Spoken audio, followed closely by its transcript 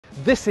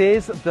This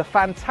is the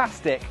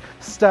fantastic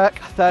Sterk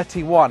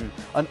 31,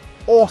 an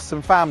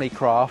awesome family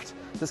craft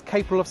that's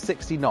capable of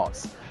 60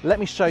 knots. Let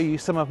me show you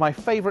some of my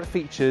favourite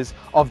features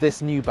of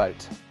this new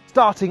boat.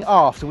 Starting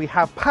aft, we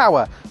have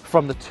power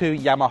from the two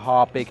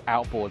Yamaha big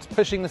outboards,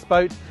 pushing this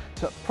boat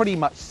to pretty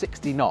much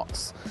 60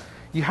 knots.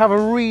 You have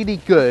a really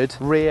good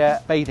rear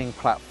bathing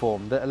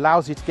platform that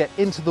allows you to get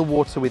into the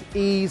water with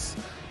ease,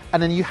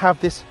 and then you have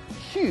this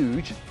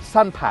huge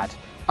sun pad.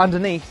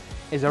 Underneath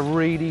is a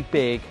really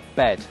big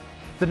bed.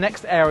 The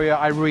next area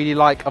I really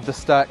like of the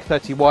Sterk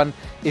 31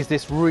 is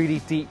this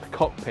really deep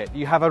cockpit.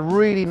 You have a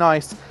really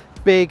nice,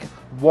 big,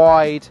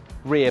 wide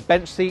rear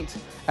bench seat,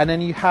 and then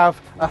you have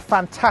a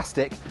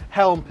fantastic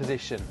helm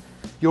position.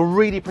 You're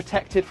really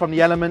protected from the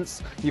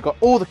elements. You've got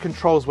all the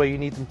controls where you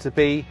need them to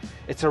be.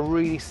 It's a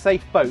really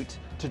safe boat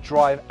to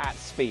drive at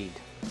speed.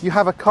 You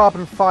have a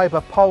carbon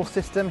fibre pole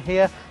system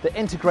here that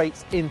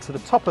integrates into the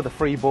top of the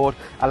freeboard,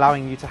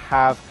 allowing you to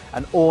have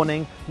an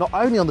awning, not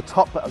only on the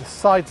top but on the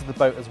sides of the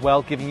boat as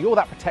well, giving you all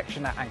that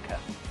protection at anchor.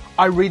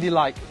 I really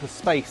like the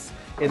space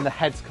in the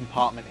heads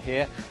compartment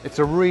here. It's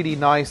a really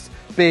nice,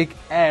 big,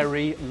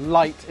 airy,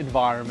 light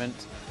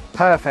environment,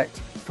 perfect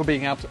for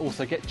being able to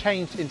also get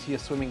changed into your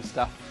swimming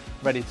stuff,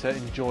 ready to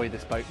enjoy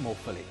this boat more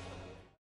fully.